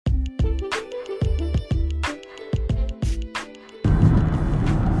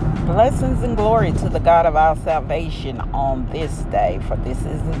Blessings and glory to the God of our salvation on this day, for this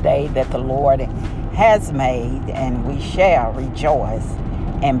is the day that the Lord has made, and we shall rejoice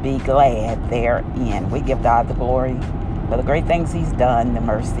and be glad therein. We give God the glory for the great things He's done, the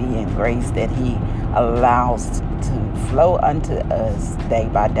mercy and grace that He allows to flow unto us day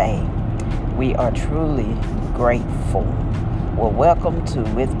by day. We are truly grateful. Well, welcome to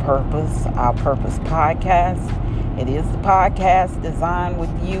With Purpose, Our Purpose podcast. It is the podcast designed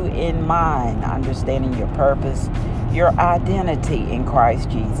with you in mind, understanding your purpose, your identity in Christ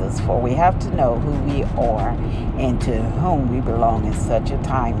Jesus. For we have to know who we are and to whom we belong in such a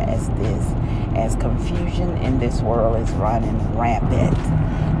time as this, as confusion in this world is running rampant.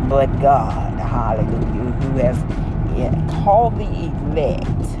 But God, hallelujah, who has called the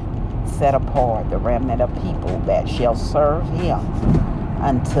elect, set apart the remnant of people that shall serve Him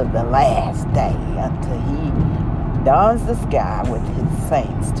until the last day, until He dons the sky with His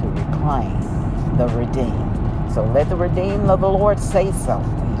saints to reclaim the redeemed. So let the redeemed of the Lord say so.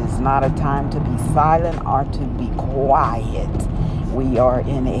 It is not a time to be silent or to be quiet. We are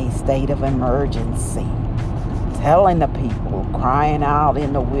in a state of emergency, telling the people, crying out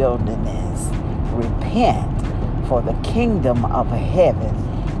in the wilderness, repent, for the kingdom of heaven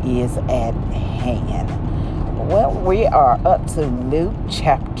is at hand. Well, we are up to Luke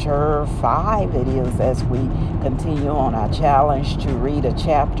chapter 5. It is as we continue on our challenge to read a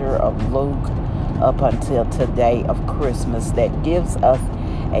chapter of Luke up until today of Christmas that gives us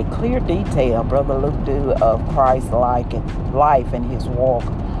a clear detail, Brother Luke do, of Christ's life and His walk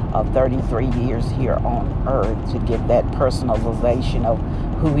of 33 years here on earth, to give that personalization of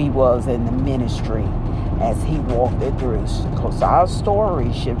who He was in the ministry as He walked it through. Because our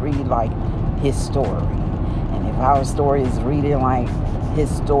story should read like His story. And if our story is reading like His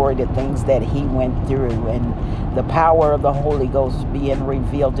story, the things that He went through and the power of the Holy Ghost being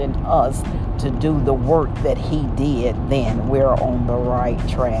revealed in us to do the work that He did, then we're on the right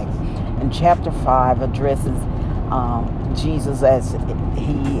track. And chapter 5 addresses Jesus as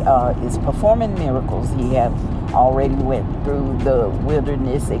He is performing miracles. He had already went through the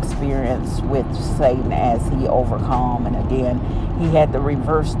wilderness experience with Satan as he overcome, and again He had to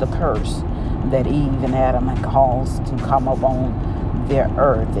reverse the curse that Eve and Adam had caused to come upon their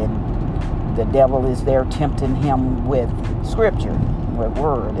earth. And the devil is there tempting him with scripture, with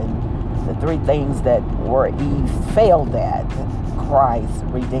word, and the three things that were Eve failed at, Christ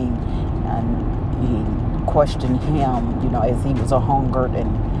redeemed. And he questioned him, as he was a hungered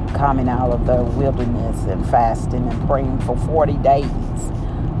and coming out of the wilderness and fasting and praying for 40 days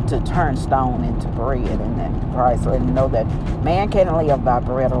to turn stone into bread. And then Christ let him know that man can't live by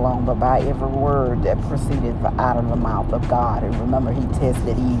bread alone, but by every word that proceeded out of the mouth of God. And remember, He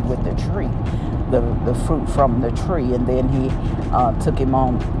tested Eve with the tree, the fruit from the tree, and then He took him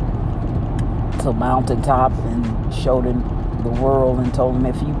on to mountaintop and showed him the world and told him,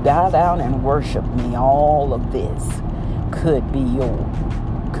 if you bow down and worship me, all of this could be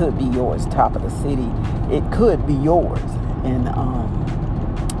yours. Top of the city, it could be yours. And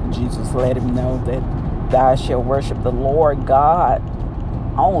Jesus let him know that thou shalt worship the Lord God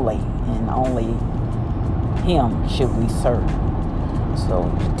only, and only Him should we serve.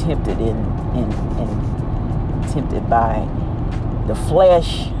 So tempted tempted by the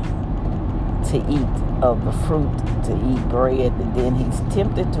flesh to eat of the fruit, to eat bread, and then he's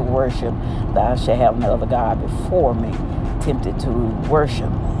tempted to worship, thou shalt have no other God before me, tempted to worship.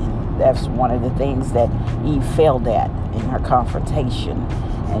 And that's one of the things that Eve failed at in her confrontation.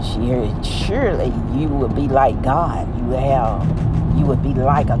 And she heard, surely you would be like God. You would be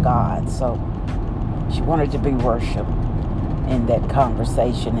like a God. So she wanted to be worshiped in that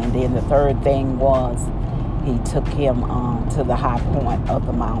conversation. And then the third thing was, He took him to the high point of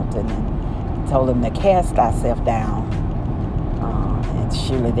the mountain and told him to cast thyself down. And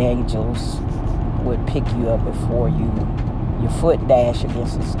surely the angels would pick you up before your foot dash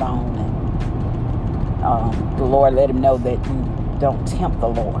against a stone. And the Lord let him know that you don't tempt the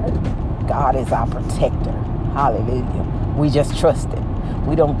Lord. God is our protector. Hallelujah. We just trust Him.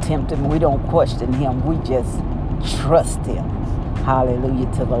 We don't tempt Him. We don't question Him. We just trust Him. Hallelujah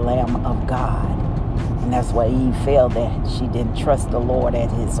to the Lamb of God. And that's why Eve failed, that she didn't trust the Lord at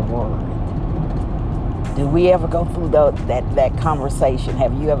His word. Do we ever go through that conversation?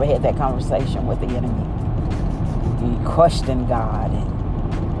 Have you ever had that conversation with the enemy? You question God and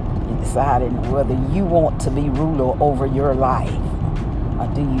you deciding whether you want to be ruler over your life. Or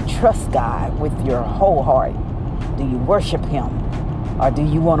do you trust God with your whole heart? Do you worship Him? Or do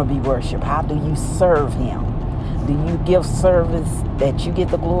you want to be worshiped? How do you serve Him? Do you give service that you get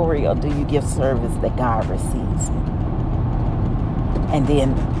the glory, or do you give service that God receives? And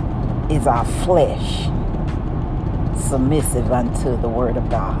then Is our flesh submissive unto the word of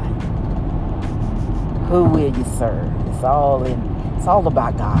God? Who will you serve? It's all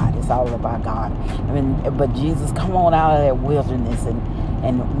about God. It's all about God. I mean, but Jesus come on out of that wilderness,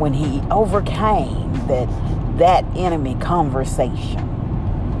 and when he overcame that enemy conversation,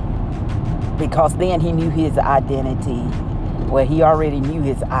 because then he knew his identity. Well, he already knew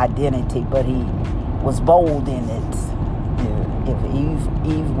his identity, but he was bold in it. If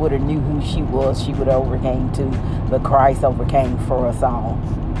Eve would have knew who she was, she would have overcame too. But Christ overcame for us all.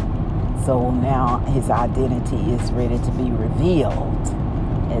 So now his identity is ready to be revealed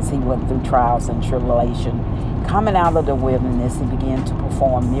as he went through trials and tribulation. Coming out of the wilderness, he began to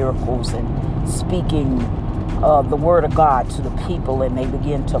perform miracles and speaking the word of God to the people, and they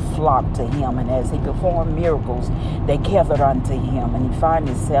began to flock to him. And as he performed miracles, they gathered unto him, and he found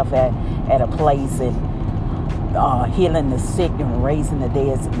himself at a place and healing the sick and raising the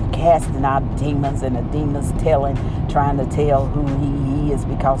dead and casting out demons, and the demons trying to tell who he is,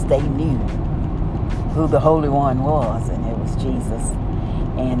 because they knew who the Holy One was, and it was Jesus.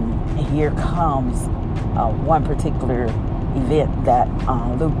 And here comes one particular event that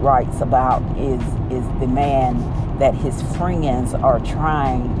Luke writes about is the man that his friends are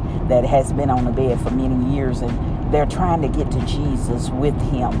trying, that has been on the bed for many years, and they're trying to get to Jesus with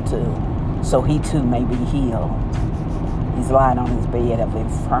him so he too may be healed. He's lying on his bed of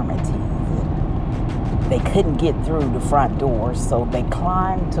infirmity. They couldn't get through the front door, so they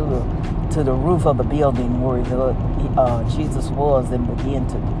climbed to the roof of the building where Jesus was, and began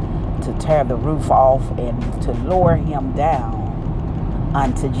to tear the roof off and to lower him down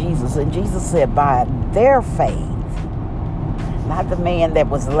unto Jesus. And Jesus said, by their faith, not the man that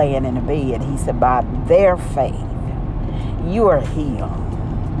was laying in the bed, he said, by their faith, you are healed.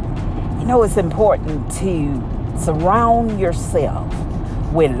 You know, it's important to surround yourself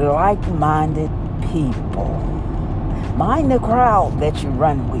with like-minded people. Mind the crowd that you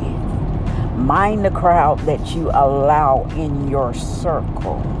run with. Mind the crowd that you allow in your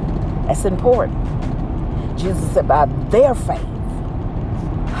circle. That's important. Jesus said, by their faith,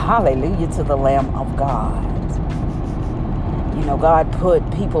 hallelujah to the Lamb of God. You know, God put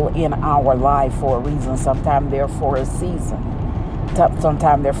people in our life for a reason. Sometimes they're for a season.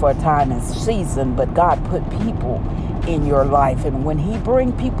 Sometimes they're for a time and season. But God put people in your life. And when he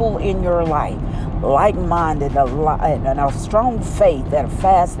bring people in your life, like-minded and a strong faith that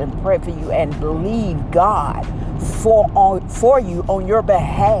fast and pray for you and believe God for you on your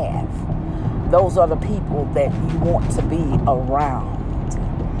behalf, those are the people that you want to be around.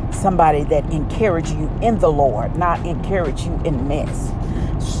 Somebody that encourage you in the Lord, not encourage you in mess.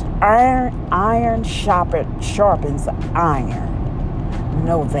 Iron sharpens iron.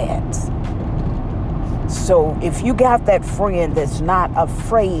 Know that. So if you got that friend that's not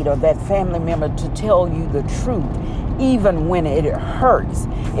afraid, or that family member to tell you the truth, even when it hurts,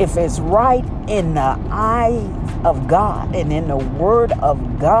 if it's right in the eyes of God and in the word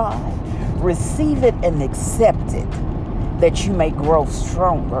of God, receive it and accept it, that you may grow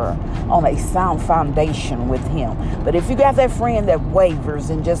stronger on a sound foundation with him. But if you got that friend that wavers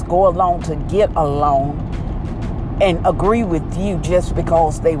and just go along to get along and agree with you just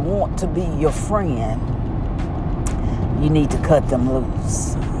because they want to be your friend, you need to cut them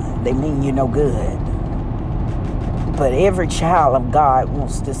loose. They mean you no good. But every child of God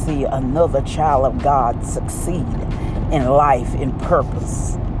wants to see another child of God succeed in life, in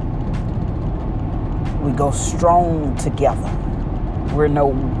purpose. We go strong together. We're no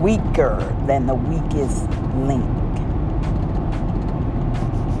weaker than the weakest link.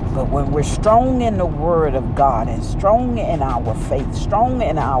 But when we're strong in the word of God and strong in our faith, strong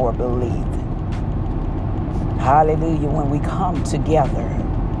in our belief, hallelujah, when we come together,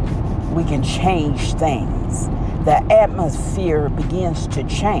 we can change things. The atmosphere begins to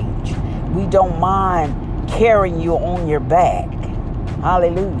change. We don't mind carrying you on your back.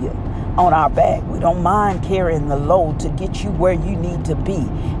 Hallelujah. On our back. We don't mind carrying the load to get you where you need to be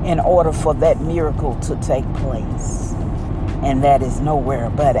in order for that miracle to take place. And that is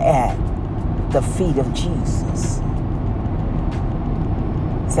nowhere but at the feet of Jesus.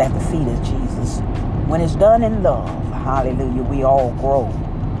 It's at the feet of Jesus. When it's done in love, hallelujah, we all grow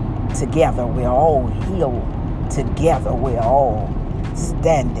together. We're all healed together. We're all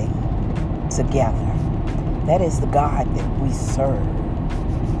standing together. That is the God that we serve.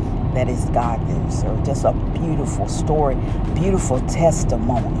 That is God that we serve. Just a beautiful story, beautiful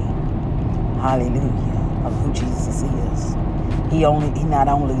testimony, hallelujah, of who Jesus is. He not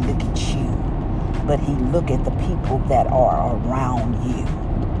only look at you, but he look at the people that are around you.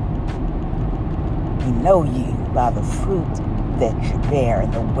 He know you by the fruit that you bear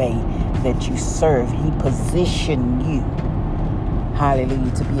and the way that you serve. He positioned you,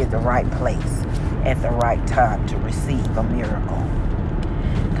 hallelujah, to be at the right place at the right time to receive a miracle.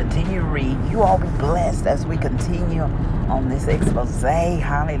 Continue to read. You all be blessed as we continue on this expose.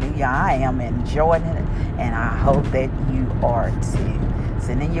 Hallelujah. I am enjoying it, and I hope that you are too.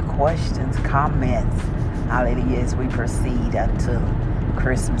 Send in your questions, comments, hallelujah, as we proceed until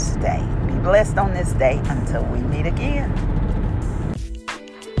Christmas Day. Be blessed on this day until we meet again.